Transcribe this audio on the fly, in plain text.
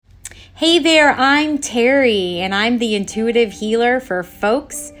Hey there, I'm Terry, and I'm the intuitive healer for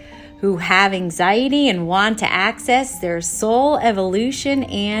folks who have anxiety and want to access their soul evolution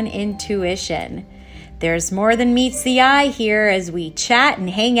and intuition. There's more than meets the eye here as we chat and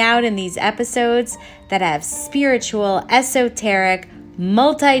hang out in these episodes that have spiritual, esoteric,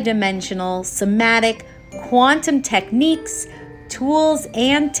 multidimensional, somatic, quantum techniques, tools,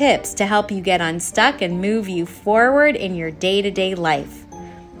 and tips to help you get unstuck and move you forward in your day-to-day life.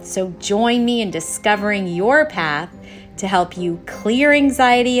 So join me in discovering your path to help you clear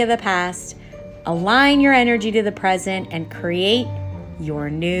anxiety of the past, align your energy to the present, and create your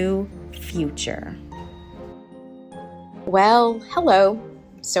new future. Well, hello.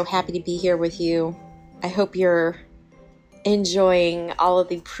 So happy to be here with you. I hope you're enjoying all of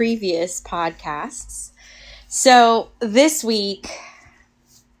the previous podcasts. So this week,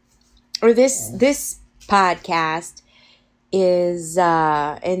 or this podcast is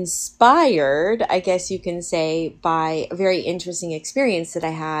inspired, I guess you can say, by a very interesting experience that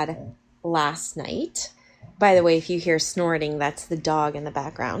I had last night. By the way, if you hear snorting, that's the dog in the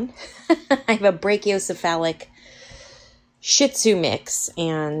background. I have a brachiocephalic Shih Tzu mix,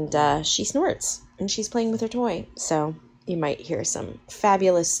 and she snorts, and she's playing with her toy. So you might hear some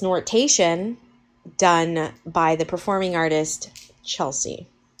fabulous snortation done by the performing artist, Chelsea.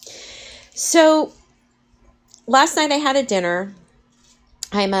 So last night I had a dinner.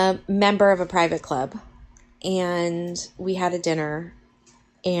 I'm a member of a private club, and we had a dinner,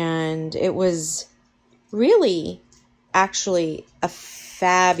 and it was really actually a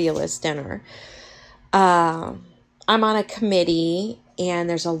fabulous dinner. I'm on a committee, and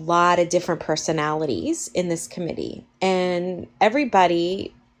there's a lot of different personalities in this committee, and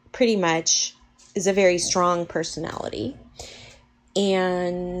everybody pretty much is a very strong personality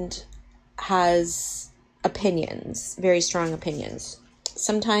and has opinions, very strong opinions.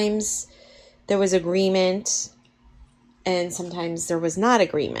 Sometimes there was agreement and sometimes there was not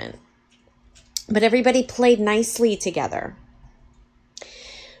agreement, but everybody played nicely together,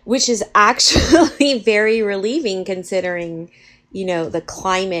 which is actually very relieving considering, the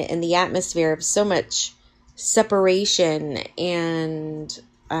climate and the atmosphere of so much separation and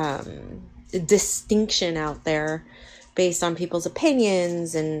distinction out there based on people's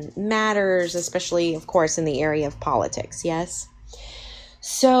opinions and matters, especially, of course, in the area of politics, yes?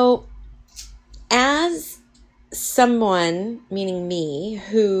 So, as someone, meaning me,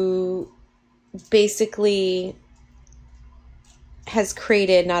 who basically has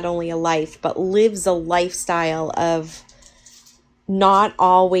created not only a life, but lives a lifestyle of not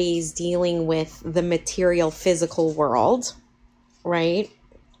always dealing with the material physical world, right?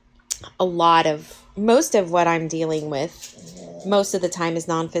 Most of what I'm dealing with most of the time is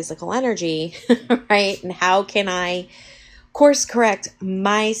non-physical energy, right? And how can I course correct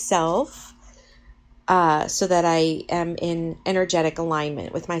myself so that I am in energetic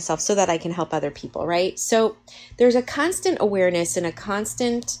alignment with myself so that I can help other people, right? So there's a constant awareness and a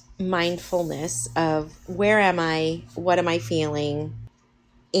constant mindfulness of where am I, what am I feeling,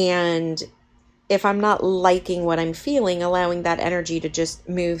 and if I'm not liking what I'm feeling, allowing that energy to just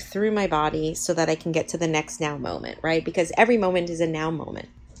move through my body so that I can get to the next now moment, right? Because every moment is a now moment.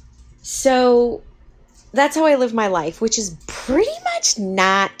 So that's how I live my life, which is pretty much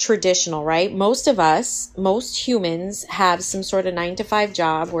not traditional, right? Most humans have some sort of 9-to-5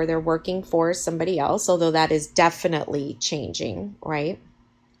 job where they're working for somebody else, although that is definitely changing, right?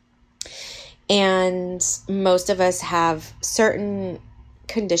 And most of us have certain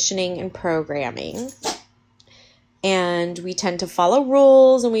conditioning and programming, and we tend to follow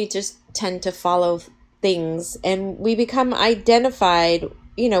rules, and we just tend to follow things, and we become identified,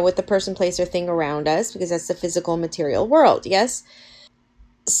 with the person, place, or thing around us, because that's the physical material world, yes?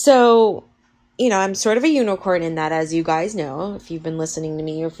 So, I'm sort of a unicorn in that, as you guys know, if you've been listening to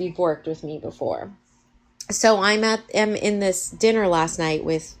me or if you've worked with me before. So I'm in this dinner last night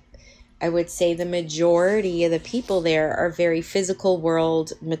with, I would say, the majority of the people there are very physical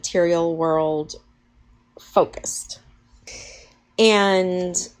world, material world focused.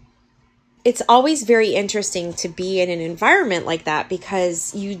 And it's always very interesting to be in an environment like that,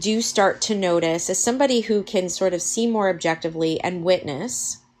 because you do start to notice, as somebody who can sort of see more objectively and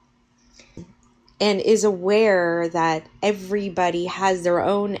witness and is aware that everybody has their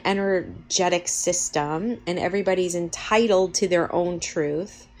own energetic system and everybody's entitled to their own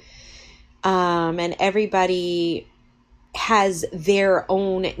truth. And everybody has their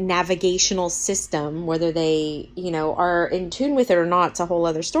own navigational system, whether they, are in tune with it or not, it's a whole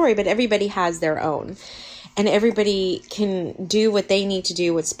other story, but everybody has their own. And everybody can do what they need to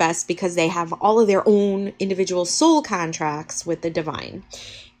do, what's best, because they have all of their own individual soul contracts with the divine.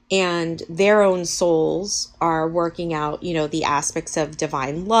 and their own souls are working out, the aspects of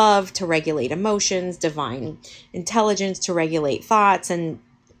divine love to regulate emotions, divine intelligence to regulate thoughts, and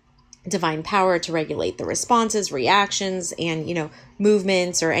divine power to regulate the responses, reactions, and,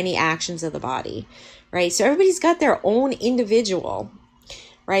 movements or any actions of the body, right? So everybody's got their own individual,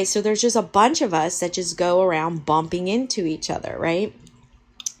 right? So there's just a bunch of us that just go around bumping into each other, right?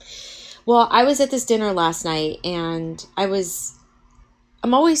 Well, I was at this dinner last night, and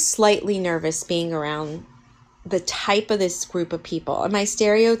I'm always slightly nervous being around the type of this group of people. Am I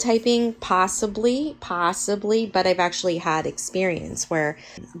stereotyping? Possibly, but I've actually had experience where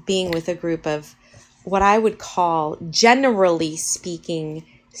being with a group of what I would call, generally speaking,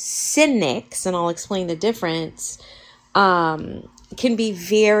 cynics, and I'll explain the difference, can be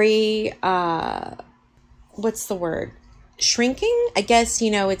very, what's the word? Shrinking? I guess,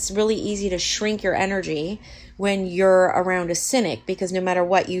 it's really easy to shrink your energy when you're around a cynic, because no matter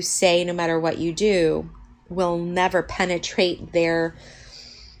what you say, no matter what you do, will never penetrate their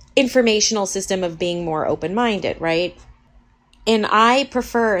informational system of being more open-minded, right? And I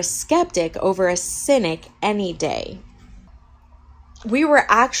prefer a skeptic over a cynic any day. We were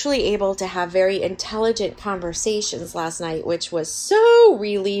actually able to have very intelligent conversations last night, which was so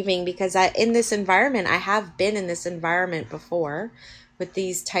relieving, because in this environment, I have been in this environment before with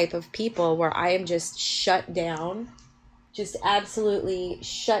these type of people where I am just shut down, just absolutely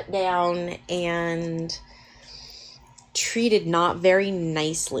shut down and treated not very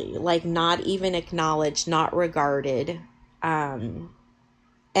nicely, like not even acknowledged, not regarded, and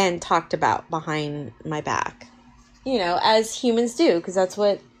talked about behind my back, as humans do, because that's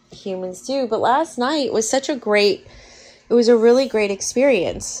what humans do. But last night was it was a really great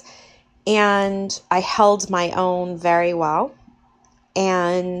experience, and I held my own very well.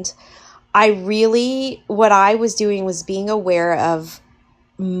 And what I was doing was being aware of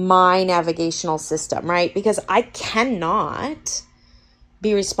my navigational system, right? Because I cannot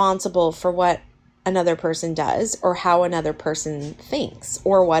be responsible for what another person does or how another person thinks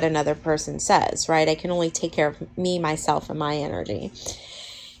or what another person says, right? I can only take care of me, myself, and my energy.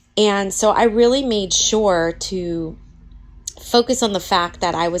 And so I really made sure to focus on the fact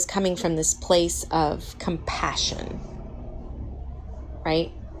that I was coming from this place of compassion,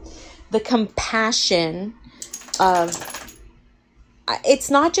 right? The compassion of, it's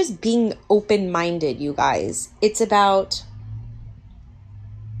not just being open-minded, you guys. It's about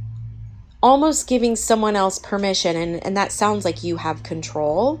almost giving someone else permission, and that sounds like you have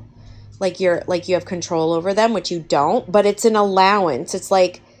control, like you have control over them, which you don't, but it's an allowance. It's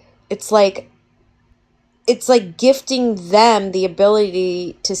like gifting them the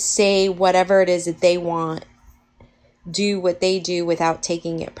ability to say whatever it is that they want, do what they do without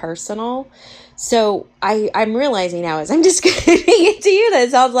taking it personal. So I'm realizing now as I'm describing it to you, that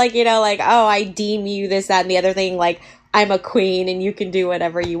it sounds like, oh, I deem you this, that, and the other thing, like I'm a queen and you can do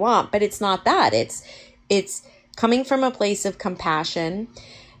whatever you want. But it's not that. It's coming from a place of compassion,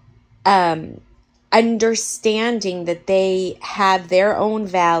 understanding that they have their own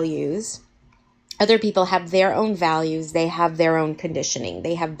values. Other people have their own values. They have their own conditioning.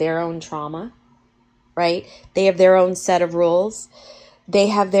 They have their own trauma, right? They have their own set of rules. They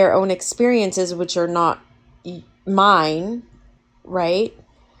have their own experiences, which are not mine, right?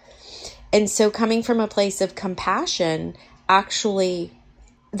 And so coming from a place of compassion, actually,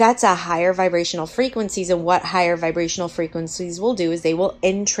 that's a higher vibrational frequencies. And what higher vibrational frequencies will do is they will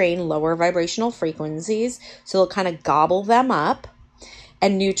entrain lower vibrational frequencies. So they'll kind of gobble them up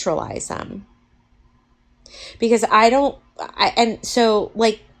and neutralize them. Because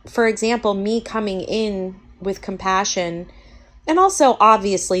for example, me coming in with compassion, and also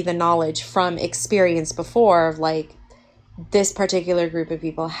obviously the knowledge from experience before of like this particular group of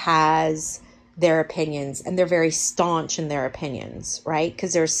people has their opinions and they're very staunch in their opinions, right?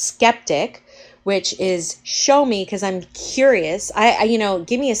 Because they're skeptic, which is show me, because I'm curious.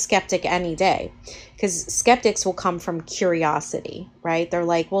 Give me a skeptic any day, because skeptics will come from curiosity, right? They're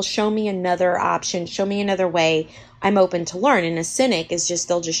like, well, show me another option, show me another way. I'm open to learn. And a cynic is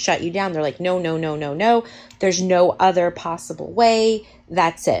they'll just shut you down. They're like, no. There's no other possible way.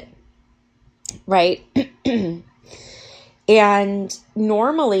 That's it. Right? And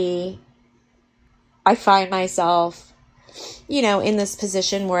normally I find myself, in this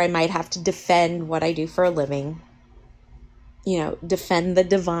position where I might have to defend what I do for a living, defend the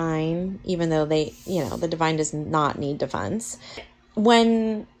divine, even though the divine does not need defense.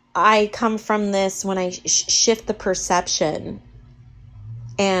 When I come from this, when I shift the perception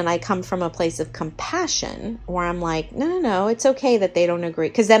and I come from a place of compassion where I'm like, no, it's okay that they don't agree,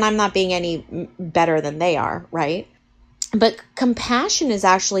 because then I'm not being any better than they are, right? But compassion is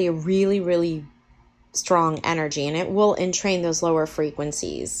actually a really, really strong energy, and it will entrain those lower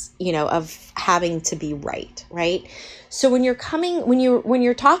frequencies, of having to be right? So when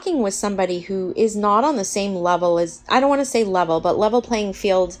you're talking with somebody who is not on the same level as, I don't want to say level, but level playing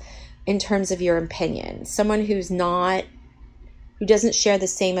field in terms of your opinion, someone who doesn't share the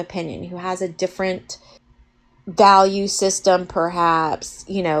same opinion, who has a different value system, perhaps,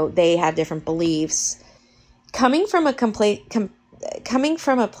 they have different beliefs. Coming from a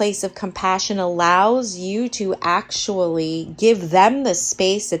place of compassion allows you to actually give them the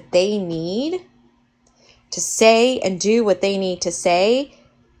space that they need to say and do what they need to say.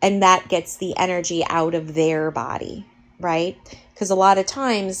 And that gets the energy out of their body, right? Because a lot of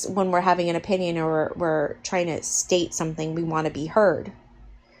times when we're having an opinion or we're trying to state something, we want to be heard,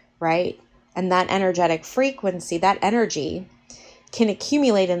 right? And that energetic frequency, that energy can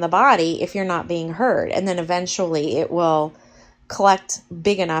accumulate in the body if you're not being heard. And then eventually it will collect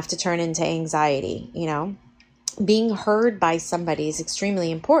big enough to turn into anxiety. Being heard by somebody is extremely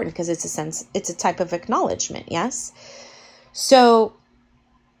important because it's a type of acknowledgement. Yes. So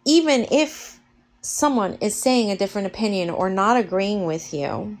even if someone is saying a different opinion or not agreeing with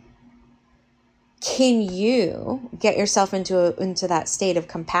you, can you get yourself into that state of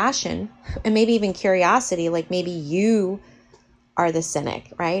compassion and maybe even curiosity? Like maybe you are the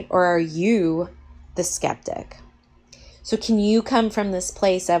cynic, right? Or are you the skeptic? So can you come from this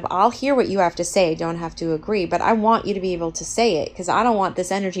place of, I'll hear what you have to say, don't have to agree, but I want you to be able to say it because I don't want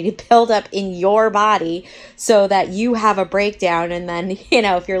this energy to build up in your body so that you have a breakdown. And then,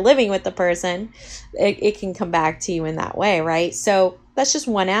 if you're living with the person, it can come back to you in that way, right? So that's just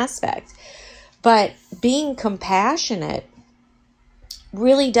one aspect. But being compassionate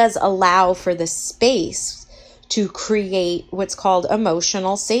really does allow for the space to create what's called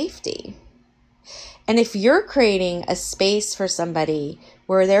emotional safety. And if you're creating a space for somebody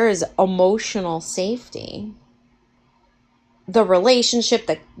where there is emotional safety, the relationship,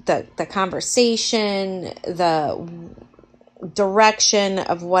 the conversation, the direction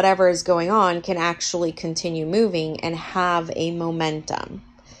of whatever is going on can actually continue moving and have a momentum,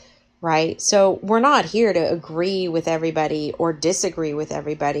 right? So we're not here to agree with everybody or disagree with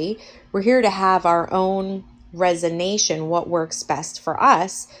everybody. We're here to have our own resonation, what works best for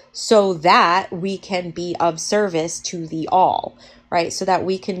us, so that we can be of service to the all, right? So that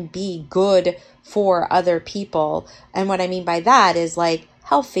we can be good for other people. And what I mean by that is like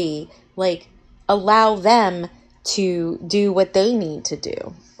healthy, like allow them to do what they need to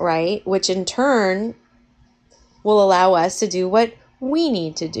do, right? Which in turn will allow us to do what we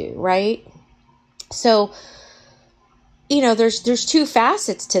need to do, right? So there's two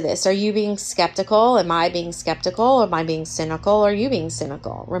facets to this. Are you being skeptical? Am I being skeptical? Am I being cynical? Are you being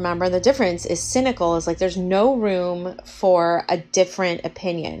cynical? Remember, the difference is cynical is like there's no room for a different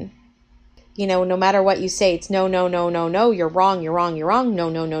opinion. No matter what you say, it's no, you're wrong,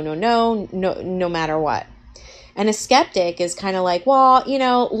 no matter what. And a skeptic is kind of like,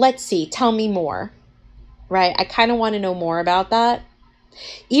 well, let's see, tell me more, right? I kind of want to know more about that.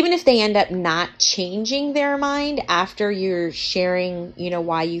 Even if they end up not changing their mind after you're sharing,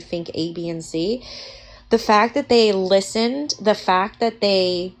 why you think A, B, and C, the fact that they listened, the fact that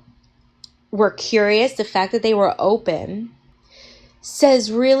they were curious, the fact that they were open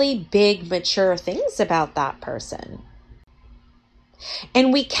says really big, mature things about that person.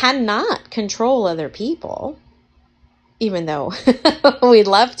 And we cannot control other people, even though we'd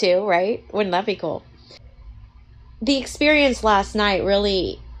love to, right? Wouldn't that be cool? The experience last night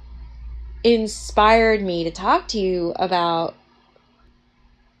really inspired me to talk to you about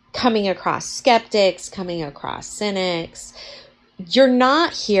coming across skeptics, coming across cynics. You're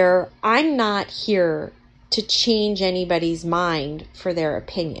not here, I'm not here to change anybody's mind for their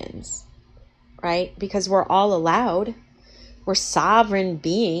opinions, right? Because we're all allowed. We're sovereign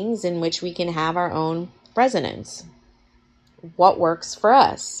beings in which we can have our own resonance. What works for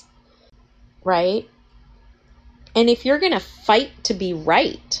us, right? And if you're going to fight to be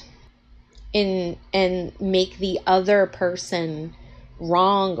right and make the other person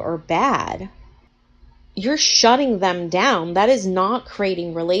wrong or bad, you're shutting them down. That is not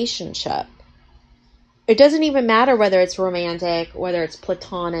creating relationship. It doesn't even matter whether it's romantic, whether it's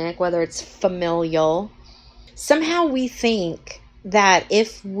platonic, whether it's familial. Somehow we think that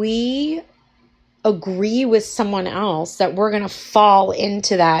if we agree with someone else, that we're going to fall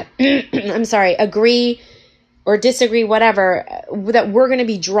into that, agree or disagree, whatever, that we're going to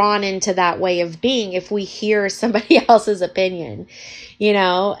be drawn into that way of being if we hear somebody else's opinion,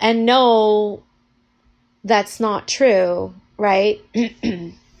 and no, that's not true, right?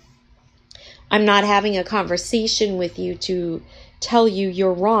 I'm not having a conversation with you to tell you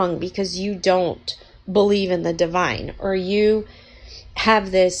you're wrong because you don't believe in the divine, or you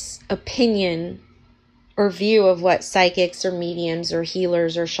have this opinion or view of what psychics or mediums or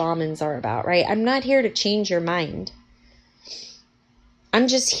healers or shamans are about, right? I'm not here to change your mind. I'm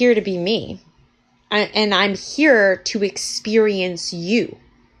just here to be me. And I'm here to experience you.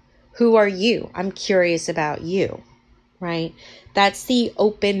 Who are you? I'm curious about you, right? That's the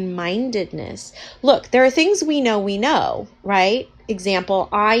open-mindedness. Look, there are things we know, right? Example,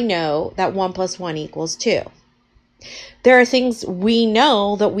 I know that 1 + 1 = 2. There are things we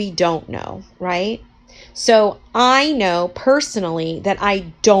know that we don't know, right? So I know personally that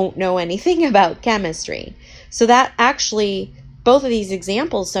I don't know anything about chemistry. So that actually, both of these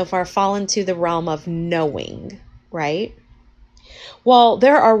examples so far fall into the realm of knowing, right? Well,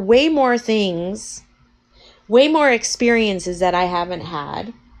 there are way more things, way more experiences that I haven't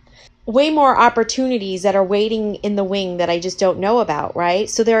had, way more opportunities that are waiting in the wing that I just don't know about, right?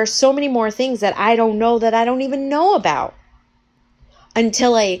 So there are so many more things that I don't know that I don't even know about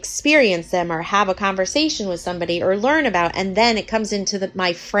until I experience them or have a conversation with somebody or learn about, and then it comes into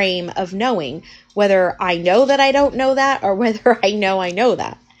my frame of knowing, whether I know that I don't know that or whether I know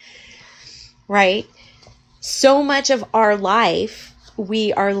that, right? So much of our life,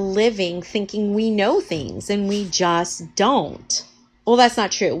 we are living thinking we know things and we just don't. Well, that's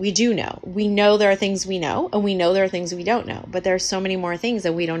not true. We do know. We know there are things we know, and we know there are things we don't know, but there are so many more things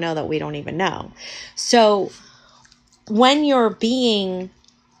that we don't know that we don't even know. So when you're being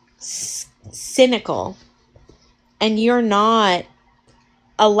cynical and you're not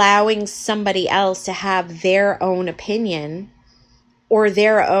allowing somebody else to have their own opinion or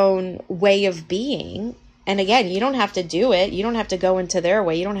their own way of being, and again, you don't have to do it. You don't have to go into their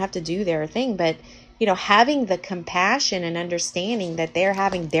way. You don't have to do their thing, but having the compassion and understanding that they're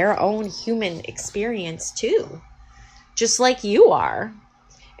having their own human experience too, just like you are.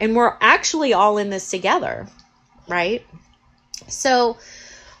 And we're actually all in this together, right? So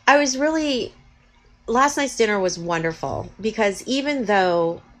last night's dinner was wonderful because even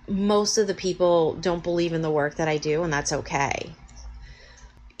though most of the people don't believe in the work that I do, and that's okay,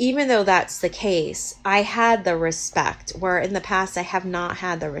 even though that's the case, I had the respect where in the past I have not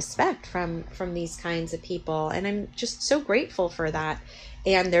had the respect from these kinds of people. And I'm just so grateful for that.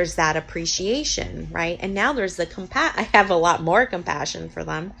 And there's that appreciation, right? And now there's I have a lot more compassion for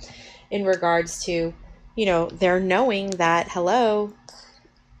them in regards to, they're knowing that, hello,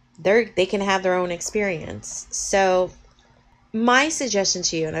 they can have their own experience. So my suggestion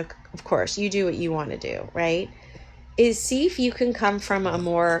to you, and of course you do what you want to do, right, is see if you can come from a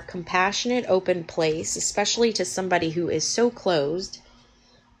more compassionate, open place, especially to somebody who is so closed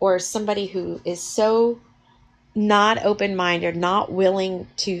or somebody who is so not open-minded, not willing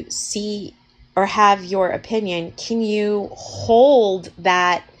to see or have your opinion. Can you hold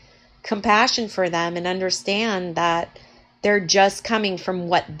that compassion for them and understand that they're just coming from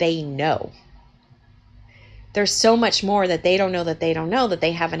what they know? There's so much more that they don't know that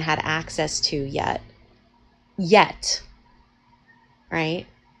they haven't had access to yet, right?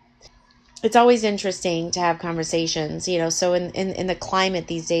 It's always interesting to have conversations, so in the climate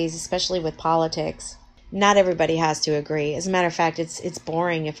these days, especially with politics, not everybody has to agree. As a matter of fact, it's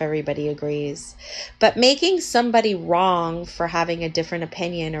boring if everybody agrees. But making somebody wrong for having a different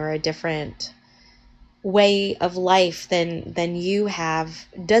opinion or a different way of life than you have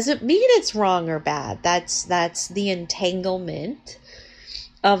doesn't mean it's wrong or bad. That's the entanglement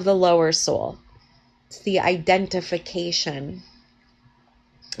of the lower soul. It's the identification.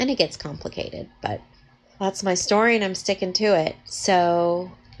 And it gets complicated, but that's my story and I'm sticking to it.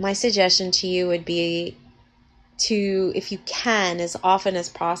 So my suggestion to you would be to, if you can, as often as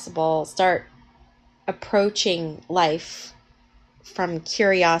possible, start approaching life from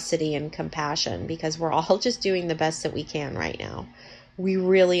curiosity and compassion, because we're all just doing the best that we can right now. We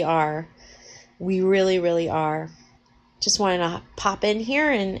really are. We really, really are. Just wanted to pop in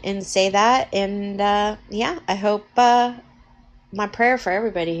here and say that. And I hope my prayer for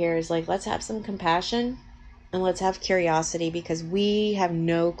everybody here is let's have some compassion and let's have curiosity, because we have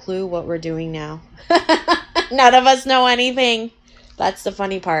no clue what we're doing now. None of us know anything. That's the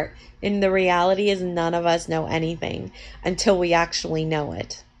funny part. And the reality is none of us know anything until we actually know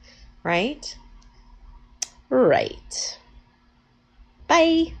it. Right? Right.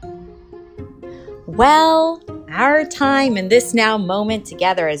 Bye. Well, our time in this now moment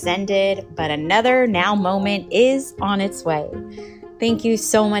together has ended, but another now moment is on its way. Thank you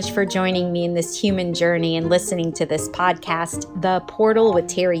so much for joining me in this human journey and listening to this podcast, The Portal with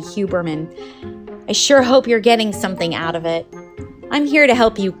Terry Huberman. I sure hope you're getting something out of it. I'm here to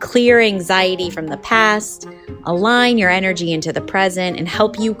help you clear anxiety from the past, align your energy into the present, and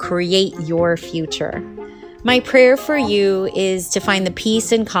help you create your future. My prayer for you is to find the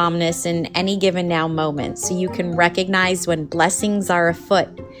peace and calmness in any given now moment so you can recognize when blessings are afoot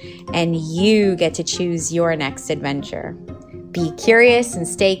and you get to choose your next adventure. Be curious and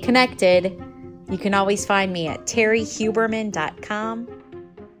stay connected. You can always find me at terryhuberman.com.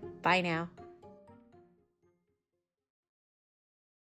 Bye now.